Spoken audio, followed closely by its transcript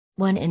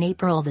when in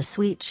April the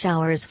sweet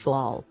showers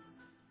fall,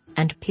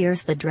 and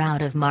pierce the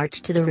drought of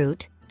March to the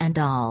root, and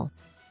all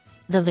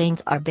the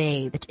veins are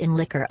bathed in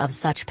liquor of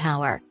such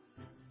power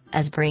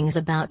as brings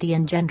about the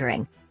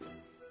engendering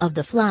of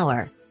the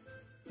flower.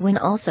 When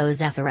also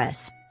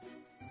Zephyrus,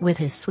 with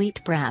his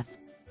sweet breath,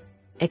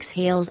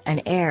 exhales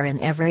an air in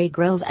every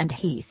grove and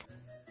heath,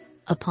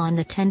 upon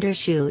the tender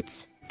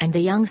shoots, and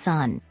the young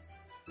sun,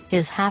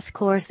 his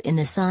half-course in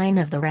the sign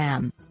of the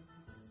ram,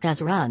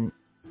 has run,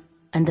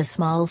 and the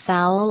small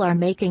fowl are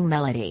making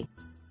melody,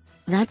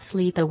 that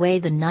sleep away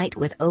the night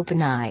with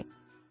open eye.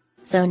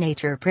 So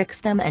nature pricks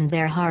them and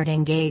their heart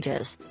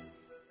engages.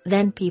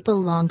 Then people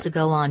long to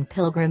go on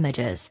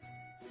pilgrimages,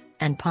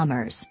 and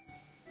plumbers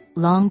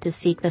long to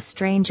seek the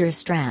stranger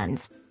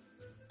strands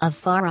of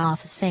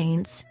far-off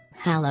saints,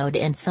 hallowed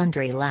in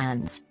sundry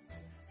lands,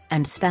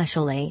 and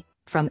specially,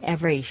 from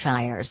every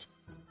shire's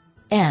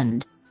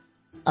end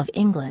of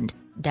England,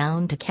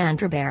 down to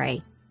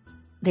Canterbury,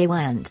 they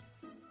wend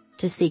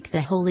to seek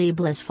the holy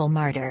blissful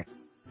martyr,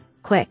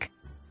 quick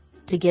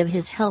to give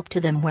his help to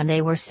them when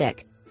they were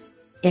sick.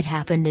 It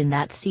happened in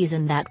that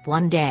season that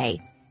one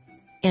day,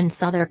 in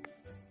Southwark,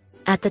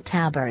 at the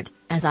Tabard,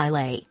 as I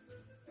lay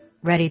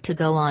ready to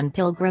go on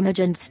pilgrimage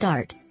and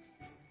start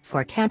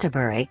for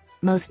Canterbury,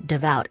 most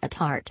devout at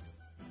heart,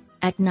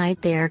 at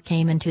night there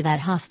came into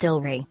that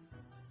hostelry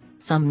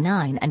some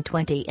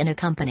 29 in a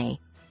company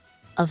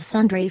of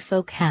sundry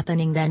folk,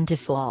 happening then to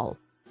fall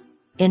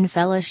in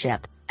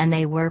fellowship, and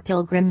they were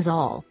pilgrims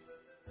all,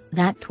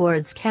 that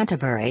towards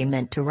Canterbury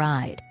meant to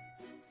ride.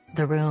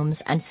 The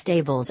rooms and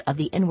stables of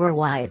the inn were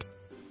wide.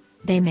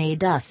 They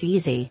made us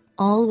easy,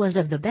 all was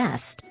of the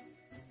best.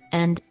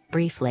 And,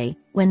 briefly,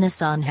 when the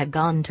sun had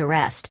gone to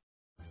rest,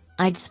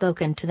 I'd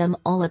spoken to them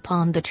all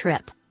upon the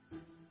trip,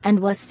 and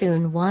was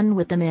soon one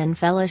with them in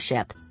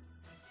fellowship,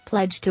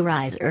 pledged to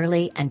rise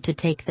early and to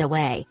take the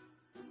way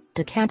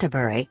to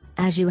Canterbury,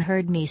 as you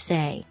heard me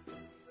say.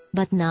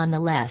 But none the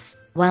less,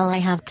 while I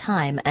have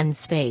time and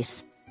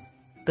space,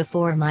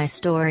 before my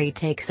story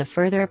takes a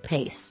further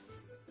pace,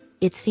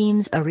 it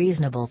seems a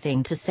reasonable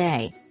thing to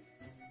say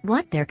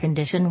what their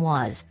condition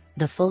was,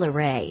 the full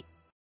array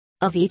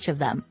of each of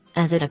them,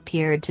 as it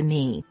appeared to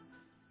me,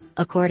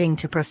 according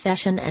to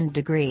profession and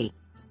degree,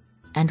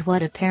 and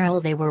what apparel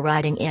they were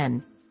riding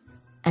in.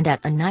 And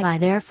at a night I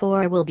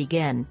therefore will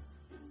begin.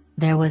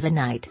 There was a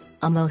knight,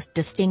 a most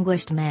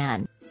distinguished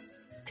man,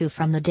 who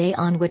from the day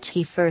on which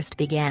he first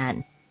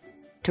began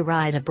to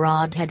ride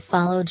abroad had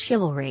followed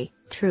chivalry,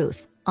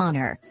 truth,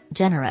 honor,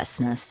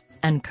 generousness,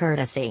 and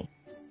courtesy.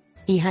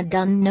 He had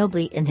done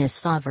nobly in his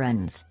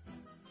sovereign's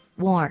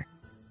war,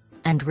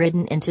 and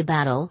ridden into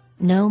battle,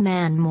 no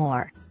man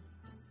more,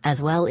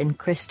 as well in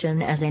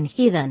Christian as in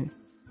heathen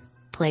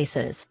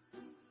places,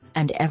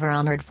 and ever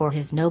honored for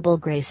his noble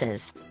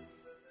graces.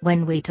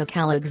 When we took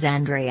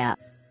Alexandria,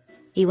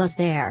 he was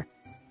there.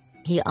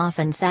 He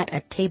often sat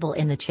at table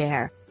in the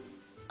chair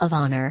of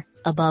honor,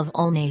 above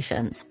all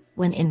nations,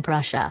 when in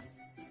Prussia,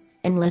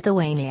 in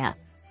Lithuania,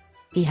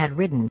 he had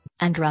ridden,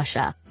 and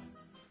Russia,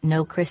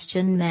 no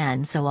Christian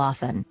man so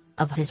often,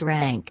 of his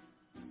rank.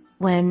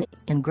 When,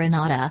 in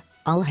Granada,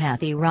 all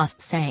happy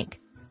Rust sank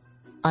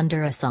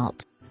under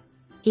assault,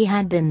 he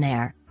had been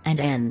there, and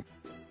in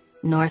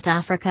North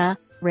Africa,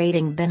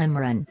 raiding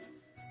Benimran.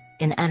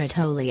 In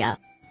Anatolia,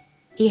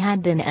 he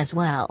had been as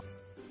well,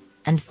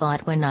 and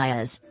fought when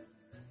Nias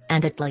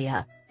and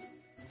Atlia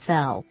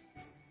fell.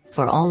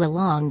 For all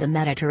along the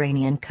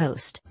Mediterranean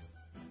coast,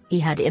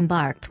 he had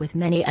embarked with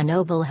many a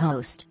noble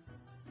host.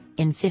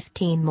 In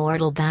 15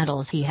 mortal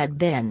battles he had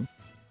been,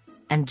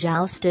 and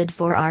jousted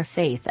for our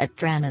faith at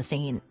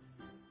Damascene.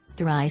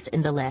 Thrice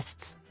in the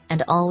lists,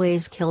 and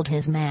always killed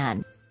his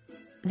man.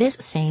 This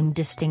same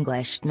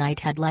distinguished knight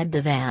had led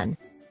the van,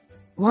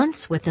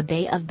 once with the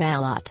Bey of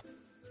Balot,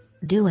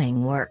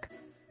 doing work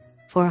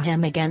for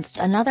him against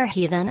another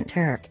heathen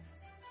Turk.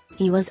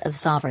 He was of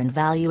sovereign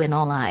value in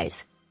all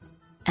eyes,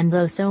 and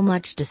though so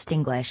much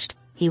distinguished,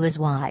 he was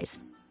wise,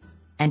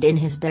 and in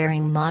his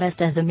bearing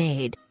modest as a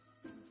maid.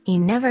 He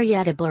never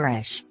yet a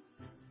boorish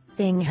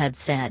thing had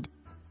said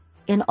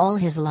in all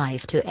his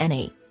life to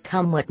any,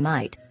 come what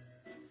might.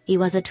 He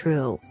was a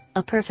true,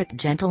 a perfect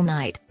gentle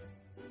knight.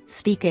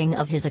 Speaking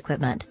of his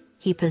equipment,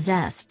 he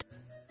possessed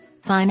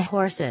fine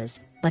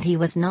horses, but he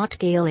was not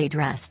gaily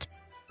dressed.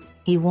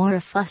 He wore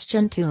a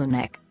fustian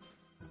tunic,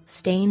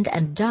 stained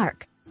and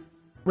dark,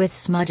 with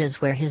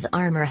smudges where his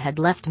armor had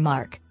left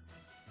mark.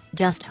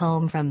 Just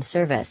home from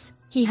service,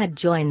 he had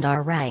joined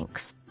our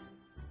ranks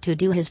to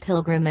do his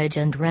pilgrimage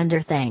and render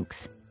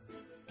thanks.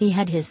 He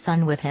had his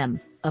son with him,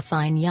 a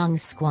fine young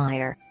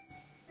squire,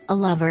 a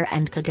lover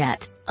and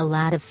cadet, a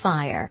lad of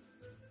fire,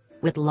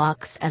 with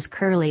locks as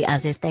curly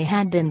as if they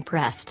had been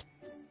pressed.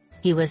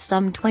 He was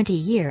some 20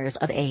 years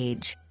of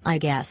age, I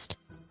guessed.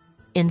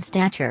 In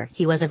stature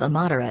he was of a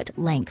moderate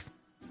length,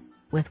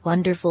 with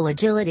wonderful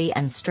agility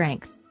and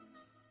strength.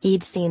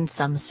 He'd seen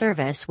some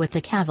service with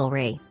the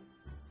cavalry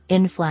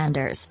in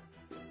Flanders,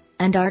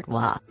 and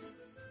Artois,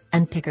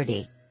 and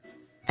Picardy,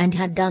 and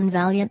had done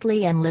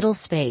valiantly in little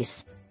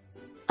space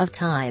of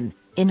time,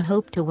 in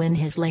hope to win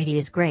his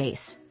lady's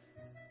grace.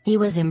 He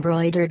was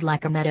embroidered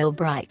like a meadow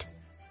bright,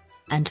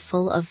 and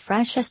full of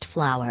freshest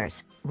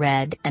flowers,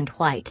 red and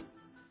white.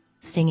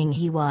 Singing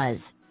he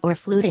was, or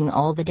fluting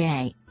all the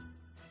day.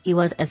 He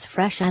was as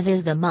fresh as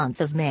is the month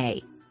of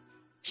May.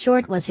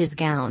 Short was his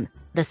gown,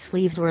 the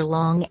sleeves were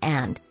long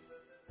and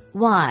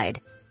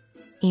wide.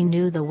 He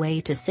knew the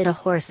way to sit a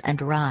horse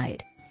and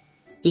ride.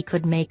 He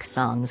could make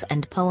songs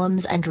and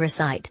poems and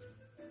recite.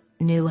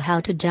 Knew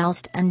how to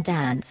joust and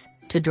dance,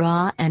 to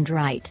draw and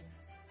write.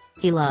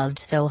 He loved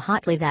so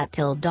hotly that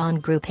till dawn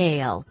grew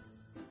pale.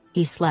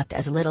 He slept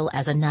as little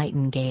as a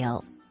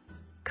nightingale.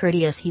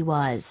 Courteous he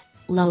was,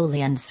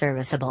 lowly and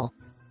serviceable,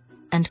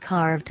 and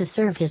carved to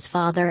serve his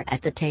father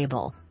at the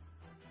table.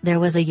 There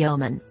was a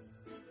yeoman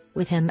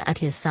with him at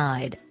his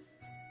side.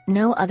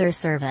 No other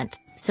servant,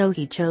 so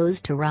he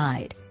chose to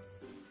ride.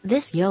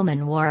 This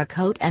yeoman wore a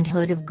coat and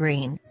hood of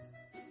green,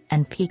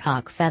 and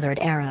peacock-feathered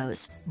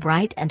arrows,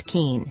 bright and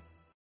keen,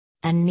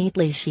 and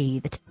neatly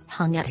sheathed,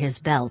 hung at his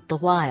belt the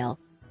while.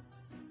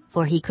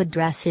 For he could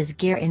dress his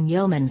gear in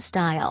yeoman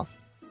style.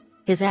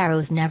 His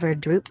arrows never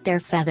drooped their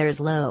feathers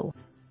low,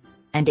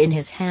 and in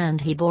his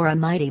hand he bore a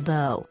mighty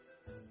bow.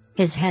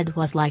 His head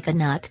was like a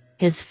nut,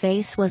 his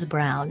face was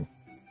brown.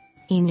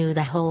 He knew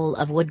the whole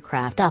of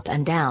woodcraft up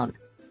and down.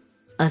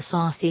 A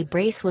saucy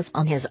brace was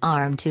on his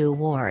arm to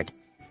ward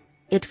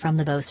it from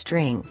the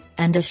bowstring,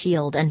 and a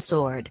shield and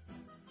sword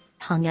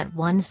hung at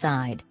one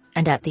side,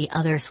 and at the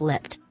other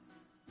slipped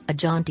a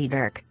jaunty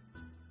dirk,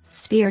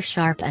 spear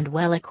sharp and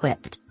well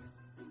equipped.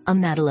 A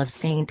medal of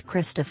Saint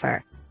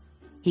Christopher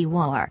he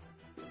wore,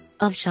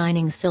 of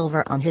shining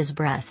silver on his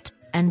breast,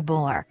 and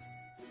bore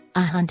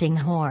a hunting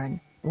horn,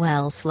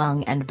 well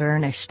slung and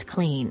burnished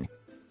clean,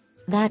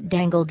 that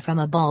dangled from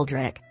a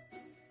baldric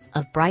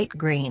of bright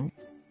green.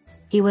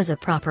 He was a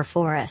proper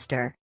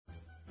forester,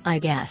 I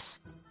guess.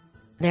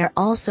 There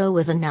also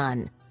was a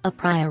nun, a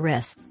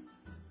prioress.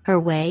 Her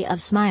way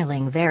of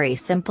smiling very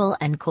simple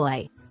and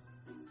coy.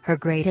 Her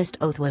greatest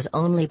oath was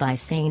only by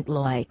Saint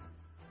Loy,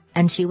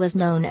 and she was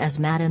known as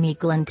Madame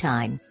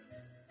Eglantine.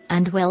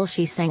 And well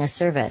she sang a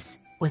service,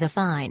 with a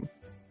fine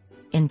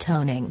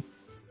intoning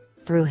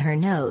through her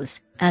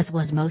nose, as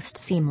was most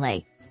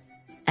seemly.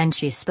 And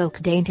she spoke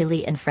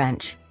daintily in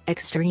French,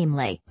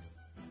 extremely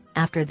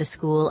after the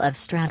school of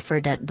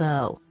Stratford at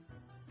Bow.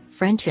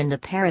 French in the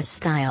Paris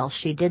style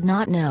she did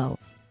not know.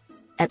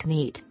 At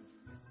meat,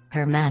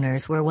 her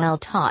manners were well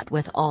taught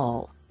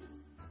withal.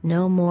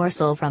 No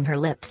morsel from her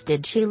lips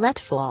did she let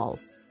fall,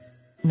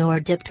 nor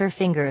dipped her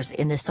fingers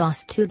in the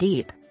sauce too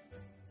deep.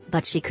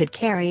 But she could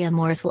carry a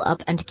morsel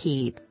up and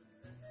keep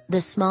the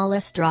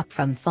smallest drop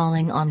from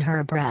falling on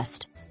her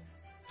breast.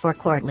 For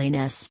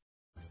courtliness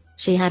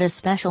she had a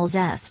special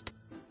zest,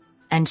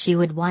 and she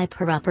would wipe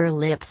her upper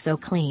lip so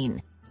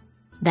clean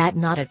that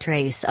not a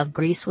trace of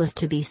grease was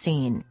to be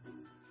seen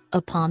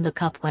upon the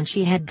cup when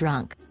she had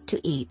drunk. To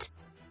eat,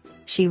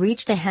 she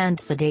reached a hand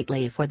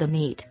sedately for the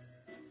meat.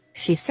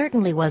 She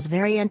certainly was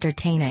very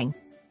entertaining,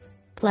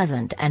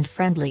 pleasant and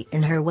friendly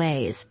in her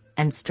ways,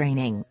 and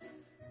straining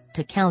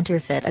to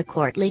counterfeit a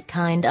courtly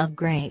kind of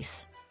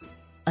grace,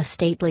 a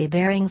stately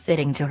bearing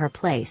fitting to her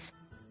place,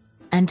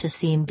 and to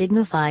seem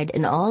dignified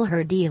in all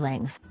her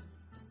dealings.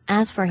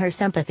 As for her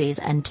sympathies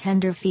and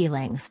tender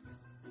feelings,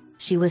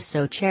 she was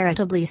so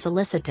charitably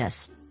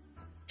solicitous.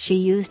 She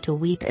used to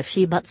weep if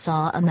she but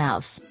saw a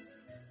mouse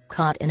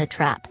caught in a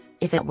trap,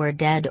 if it were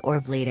dead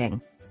or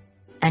bleeding.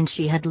 And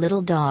she had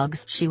little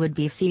dogs she would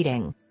be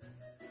feeding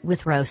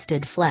with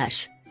roasted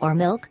flesh, or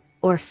milk,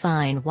 or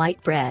fine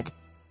white bread.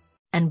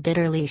 And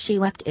bitterly she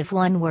wept if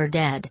one were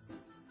dead,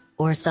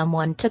 or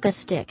someone took a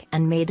stick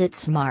and made it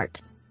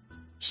smart.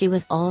 She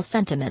was all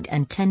sentiment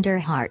and tender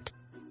heart.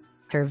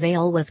 Her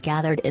veil was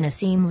gathered in a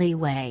seemly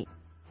way.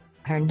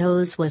 Her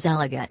nose was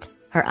elegant,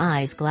 her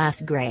eyes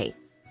glass grey.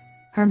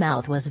 Her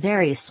mouth was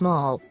very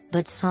small,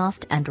 but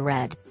soft and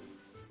red.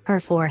 Her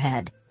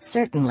forehead,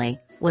 certainly,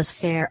 was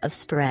fair of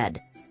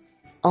spread,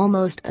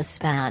 almost a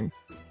span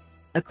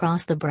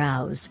across the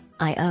brows,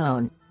 I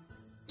own.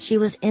 She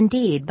was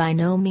indeed by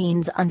no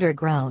means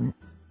undergrown.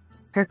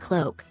 Her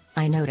cloak,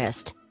 I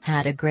noticed,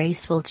 had a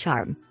graceful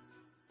charm.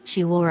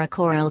 She wore a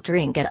coral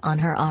trinket on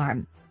her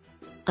arm,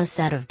 a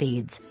set of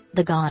beads,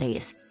 the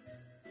gaudies,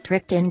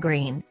 tricked in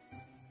green,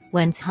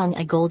 whence hung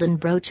a golden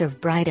brooch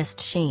of brightest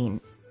sheen,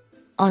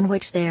 on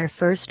which there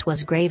first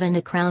was graven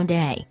a crowned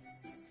A,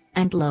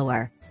 and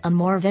lower, a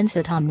more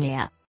vincit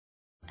omnia.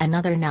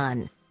 Another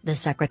nun, the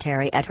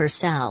secretary at her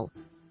cell,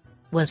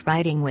 was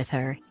riding with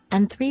her,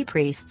 and 3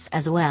 priests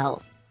as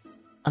well.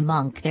 A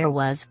monk there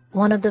was,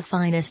 one of the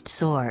finest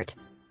sort,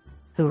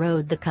 who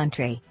rode the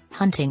country,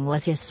 hunting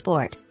was his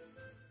sport.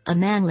 A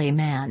manly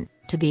man,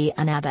 to be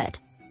an abbot.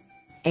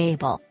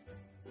 Able.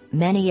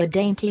 Many a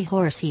dainty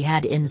horse he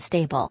had in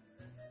stable.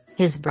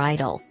 His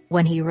bridle,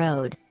 when he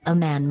rode, a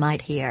man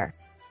might hear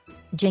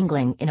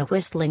jingling in a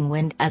whistling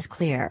wind as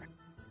clear,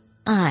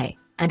 aye,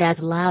 and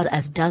as loud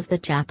as does the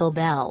chapel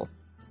bell,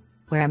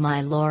 where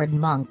my lord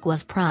monk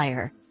was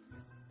prior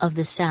of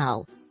the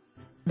cell.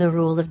 The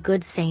rule of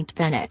good Saint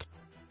Bennet,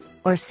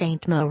 or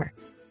Saint Mower,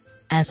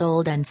 As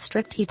old and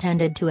strict he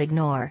tended to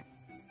ignore.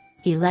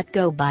 He let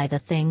go by the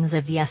things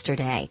of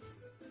yesterday,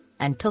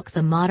 and took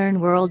the modern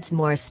world's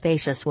more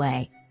spacious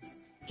way.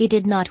 He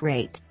did not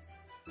rate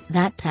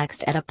that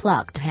text at a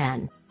plucked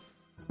hen,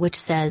 which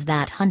says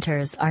that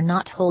hunters are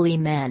not holy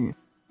men,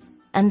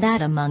 and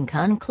that a monk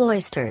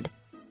uncloistered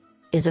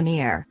is a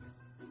mere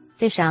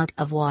fish out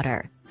of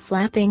water,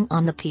 flapping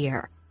on the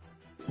pier.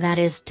 That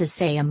is to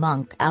say, a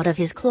monk out of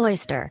his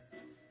cloister.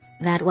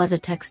 That was a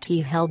text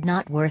he held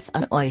not worth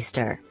an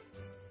oyster.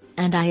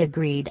 And I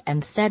agreed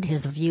and said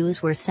his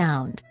views were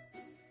sound.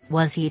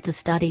 Was he to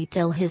study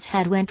till his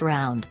head went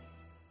round,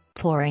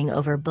 poring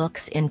over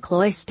books in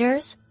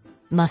cloisters?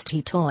 Must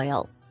he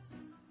toil,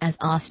 as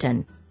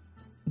Austin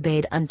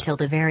bade, until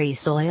the very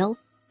soil?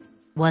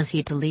 Was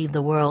he to leave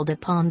the world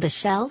upon the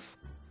shelf?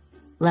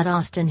 Let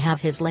Austin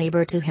have his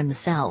labor to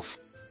himself.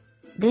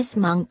 This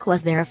monk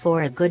was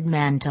therefore a good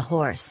man to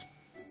horse.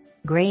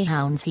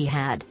 Greyhounds he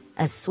had,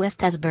 as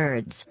swift as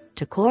birds,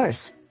 to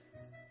course.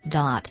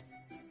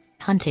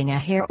 Hunting a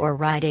hare or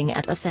riding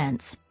at a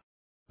fence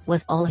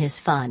was all his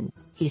fun,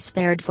 he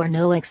spared for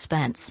no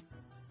expense.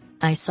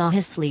 I saw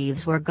his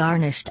sleeves were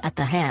garnished at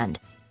the hand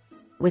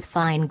with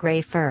fine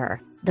grey fur,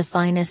 the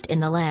finest in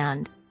the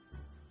land.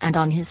 And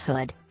on his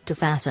hood, to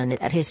fasten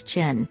it at his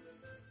chin,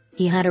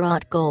 he had a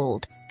wrought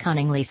gold,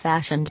 cunningly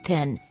fashioned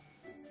pin.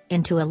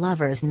 Into a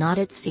lover's knot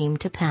it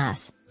seemed to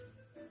pass.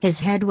 His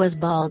head was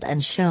bald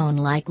and shone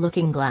like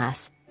looking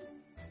glass.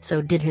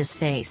 So did his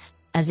face,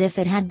 as if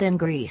it had been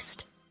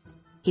greased.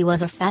 He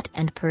was a fat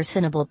and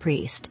personable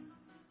priest.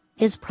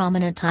 His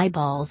prominent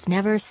eyeballs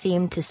never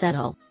seemed to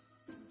settle.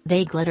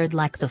 They glittered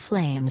like the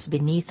flames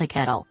beneath a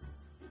kettle.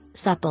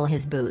 Supple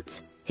his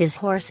boots, his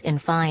horse in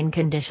fine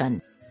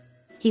condition.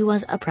 He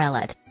was a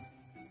prelate,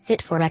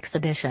 fit for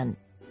exhibition.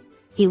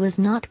 He was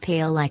not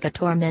pale like a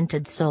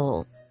tormented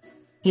soul.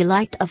 He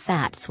liked a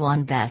fat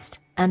swan best,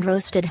 and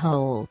roasted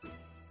whole.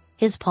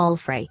 His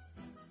palfrey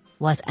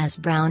was as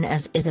brown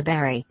as is a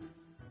berry.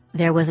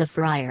 There was a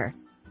friar,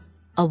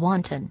 a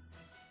wanton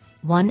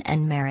one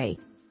and merry,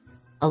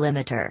 a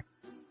limiter,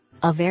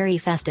 a very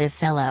festive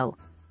fellow.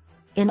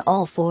 In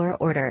all four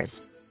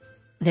orders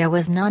there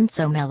was none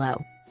so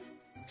mellow,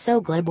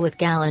 so glib with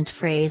gallant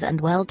phrase and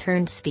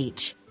well-turned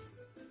speech.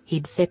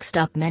 He'd fixed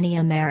up many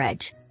a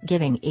marriage,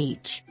 giving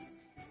each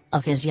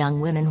of his young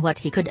women what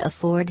he could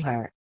afford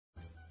her.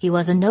 He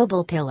was a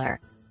noble pillar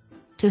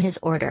to his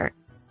order.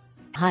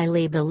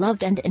 Highly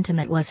beloved and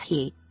intimate was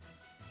he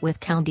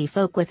with county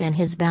folk within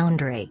his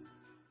boundary,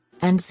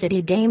 and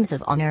city dames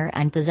of honor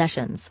and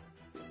possessions.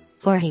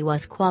 For he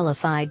was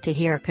qualified to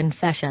hear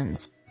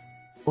confessions,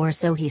 or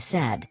so he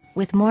said,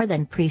 with more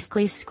than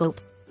priestly scope.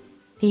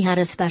 He had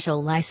a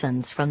special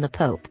license from the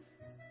Pope.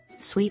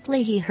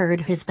 Sweetly he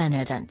heard his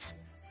penitents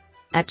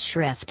at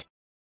shrift,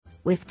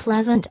 with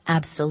pleasant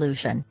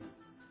absolution.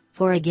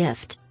 For a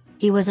gift,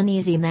 he was an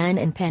easy man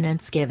in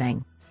penance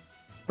giving,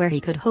 where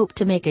he could hope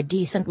to make a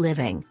decent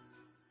living.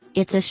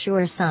 It's a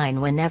sure sign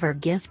whenever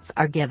gifts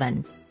are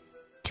given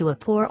to a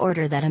poor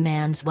order that a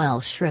man's well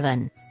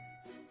shriven.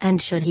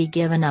 And should he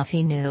give enough,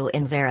 he knew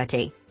in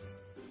verity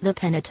the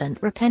penitent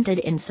repented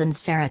in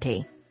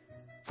sincerity.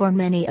 For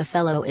many a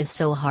fellow is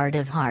so hard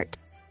of heart,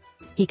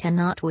 he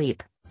cannot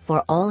weep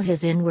for all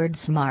his inward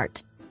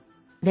smart.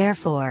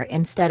 Therefore,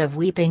 instead of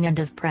weeping and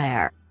of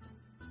prayer,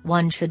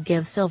 one should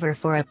give silver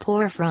for a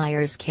poor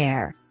friar's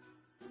care.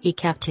 He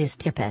kept his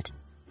tippet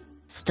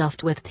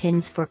stuffed with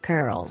pins for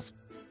curls,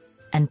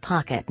 and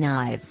pocket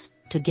knives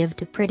to give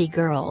to pretty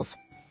girls.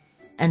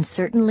 And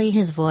certainly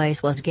his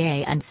voice was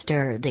gay and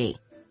sturdy,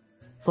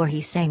 for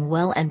he sang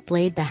well and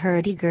played the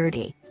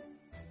hurdy-gurdy.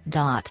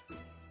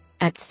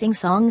 At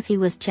sing-songs he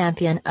was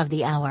champion of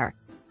the hour.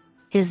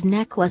 His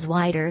neck was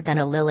wider than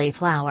a lily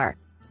flower,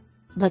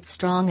 but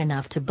strong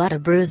enough to butt a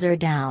bruiser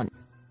down.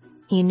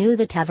 He knew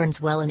the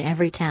taverns well in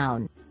every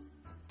town,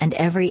 and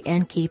every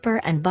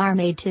innkeeper and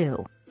barmaid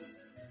too,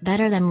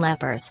 better than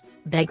lepers,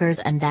 beggars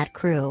and that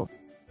crew.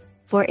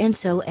 For in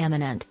so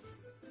eminent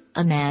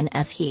a man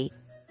as he,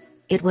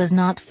 it was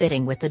not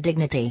fitting with the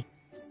dignity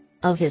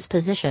of his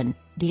position,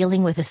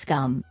 dealing with a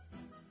scum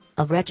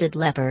of wretched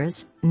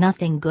lepers,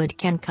 nothing good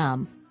can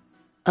come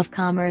of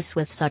commerce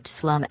with such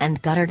slum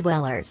and gutter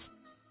dwellers,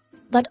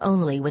 but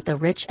only with the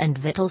rich and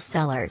victual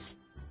sellers.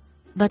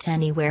 But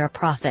anywhere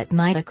profit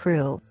might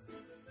accrue.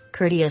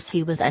 Courteous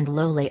he was and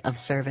lowly of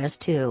service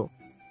too.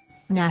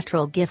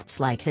 Natural gifts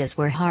like his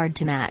were hard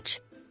to match.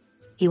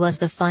 He was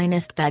the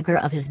finest beggar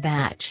of his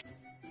batch,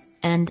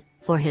 and,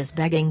 for his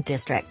begging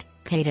district,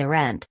 paid a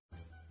rent.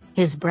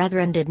 His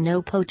brethren did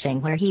no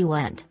poaching where he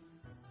went,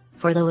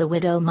 for though a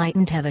widow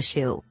mightn't have a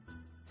shoe,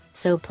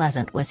 so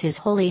pleasant was his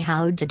holy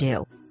how to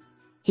do,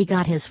 he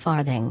got his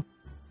farthing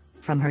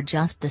from her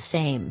just the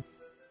same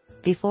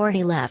before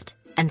he left,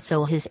 and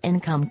so his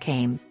income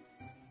came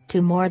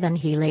to more than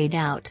he laid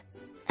out.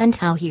 And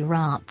how he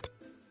romped,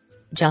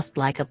 just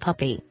like a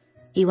puppy,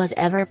 he was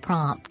ever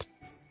prompt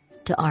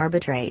to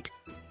arbitrate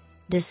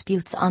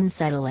disputes on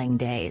settling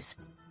days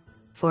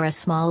for a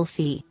small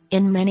fee,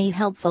 in many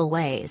helpful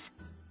ways,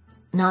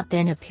 not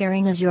then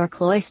appearing as your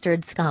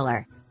cloistered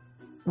scholar,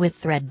 with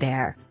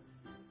threadbare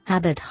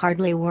habit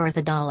hardly worth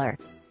 $1,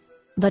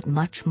 but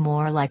much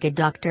more like a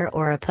doctor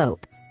or a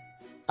pope.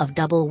 Of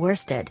double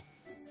worsted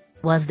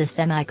was the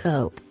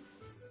semi-cope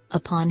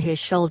upon his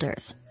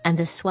shoulders, and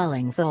the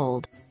swelling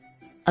fold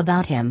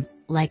about him,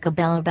 like a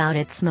bell about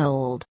its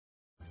mould.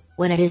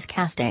 When at his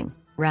casting,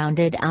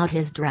 rounded out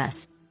his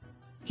dress,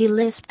 he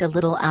lisped a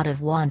little out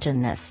of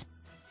wantonness,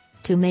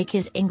 to make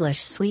his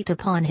English sweet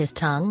upon his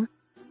tongue.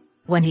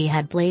 When he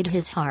had played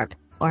his harp,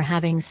 or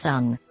having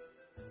sung,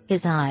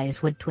 his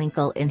eyes would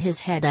twinkle in his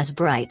head as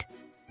bright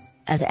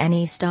as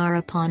any star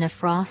upon a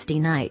frosty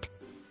night.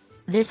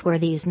 This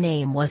worthy's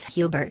name was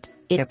Hubert,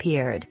 it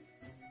appeared.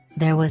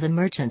 There was a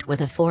merchant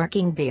with a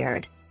forking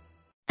beard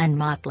and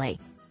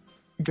motley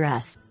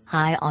dress,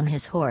 high on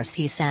his horse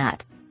he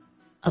sat.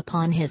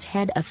 Upon his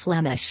head a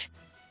Flemish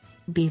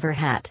beaver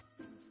hat,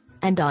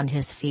 and on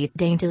his feet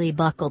daintily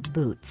buckled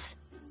boots.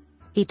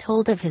 He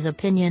told of his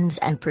opinions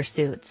and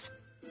pursuits.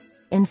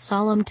 In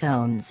solemn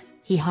tones,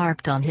 he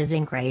harped on his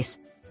increase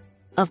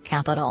of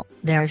capital,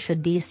 there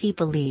should be sea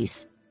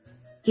police.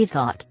 He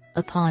thought,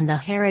 upon the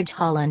Harwich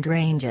Holland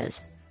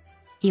ranges.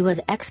 He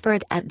was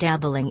expert at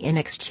dabbling in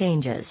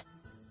exchanges.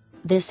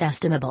 This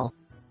estimable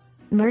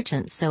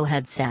merchant so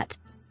had set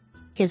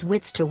his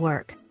wits to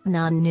work,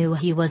 none knew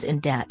he was in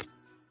debt.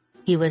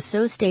 He was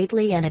so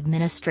stately in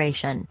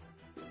administration,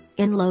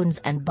 in loans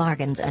and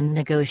bargains and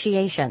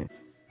negotiation.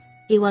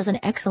 He was an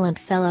excellent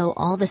fellow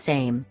all the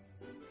same.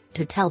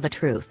 To tell the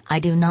truth, I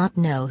do not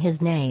know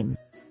his name.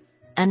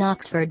 An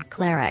Oxford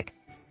cleric,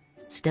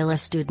 still a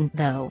student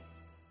though,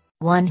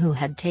 one who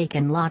had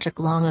taken logic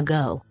long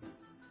ago,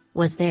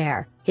 was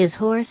there. His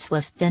horse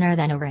was thinner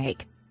than a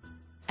rake,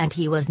 and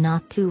he was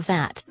not too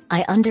fat,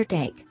 I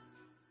undertake,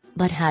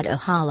 but had a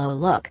hollow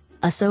look,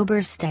 a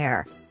sober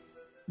stare.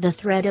 The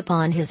thread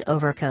upon his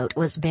overcoat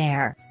was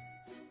bare.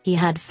 He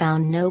had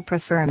found no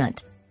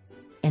preferment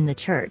in the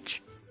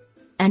church,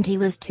 and he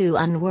was too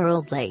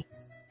unworldly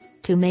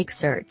to make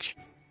search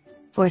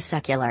for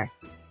secular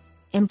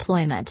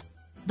employment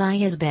by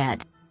his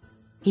bed.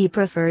 He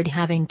preferred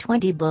having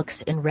 20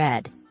 books in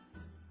red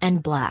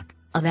and black,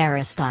 of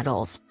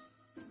Aristotle's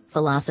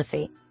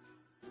philosophy,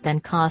 than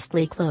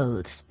costly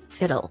clothes,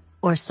 fiddle,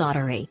 or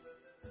sottery.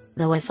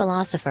 Though a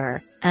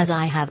philosopher, as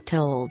I have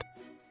told,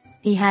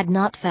 he had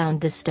not found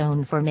the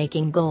stone for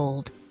making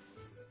gold.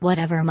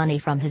 Whatever money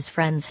from his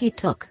friends he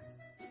took,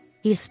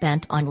 he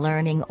spent on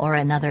learning or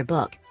another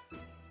book,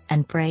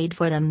 and prayed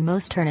for them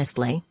most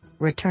earnestly,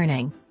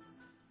 returning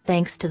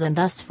thanks to them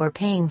thus for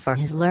paying for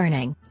his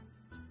learning.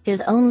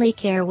 His only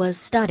care was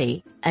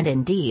study, and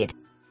indeed,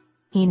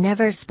 he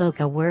never spoke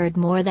a word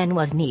more than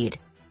was need.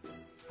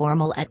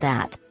 Formal at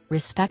that,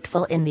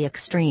 respectful in the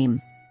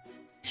extreme,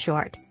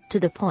 short, to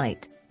the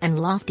point, and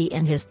lofty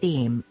in his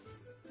theme.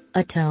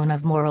 A tone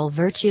of moral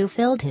virtue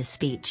filled his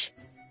speech,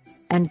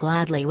 and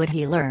gladly would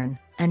he learn,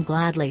 and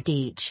gladly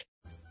teach.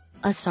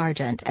 A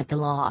sergeant at the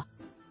law,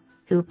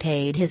 who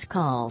paid his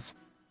calls,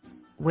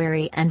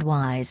 wary and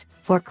wise,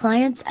 for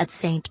clients at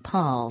St.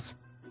 Paul's.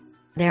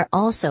 There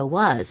also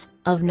was,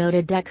 of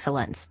noted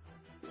excellence,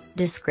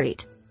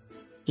 discreet.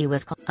 He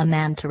was called a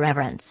man to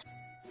reverence,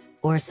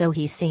 or so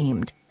he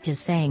seemed, his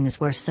sayings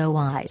were so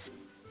wise.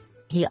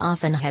 He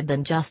often had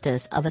been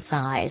justice of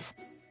assize,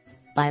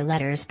 by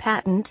letters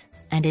patent,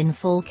 and in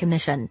full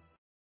commission.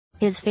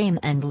 His fame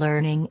and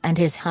learning and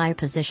his high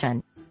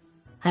position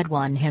had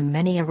won him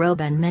many a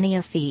robe and many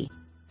a fee.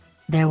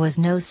 There was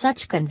no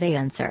such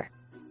conveyancer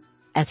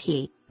as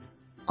he.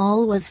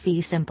 All was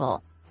fee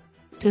simple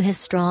to his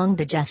strong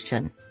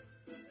digestion.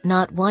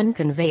 Not one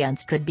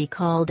conveyance could be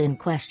called in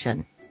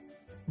question,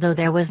 though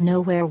there was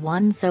nowhere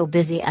one so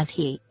busy as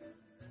he.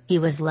 He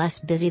was less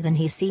busy than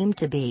he seemed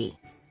to be.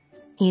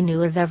 He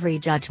knew of every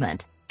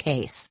judgment,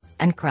 case,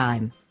 and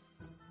crime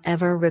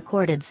ever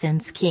recorded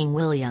since King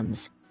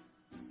William's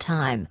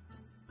time.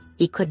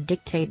 He could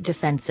dictate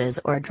defenses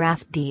or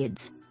draft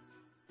deeds.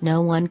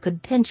 No one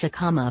could pinch a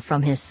comma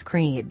from his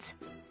screeds.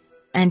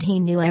 And he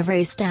knew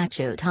every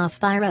statute off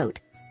by rote.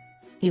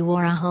 He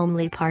wore a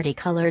homely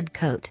party-colored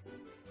coat,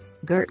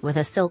 girt with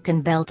a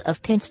silken belt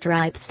of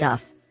pinstripe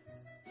stuff.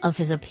 Of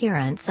his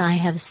appearance I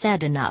have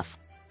said enough.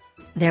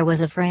 There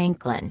was a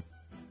Franklin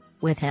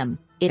with him,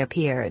 it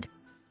appeared.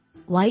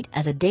 White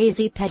as a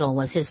daisy petal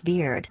was his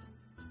beard.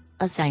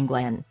 A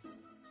sanguine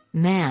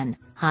man,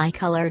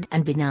 high-colored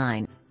and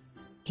benign.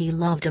 He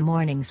loved a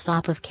morning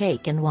sop of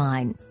cake and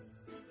wine.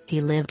 He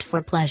lived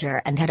for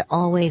pleasure and had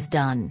always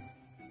done,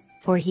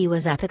 for he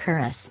was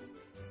Epicurus'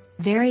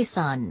 very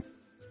son.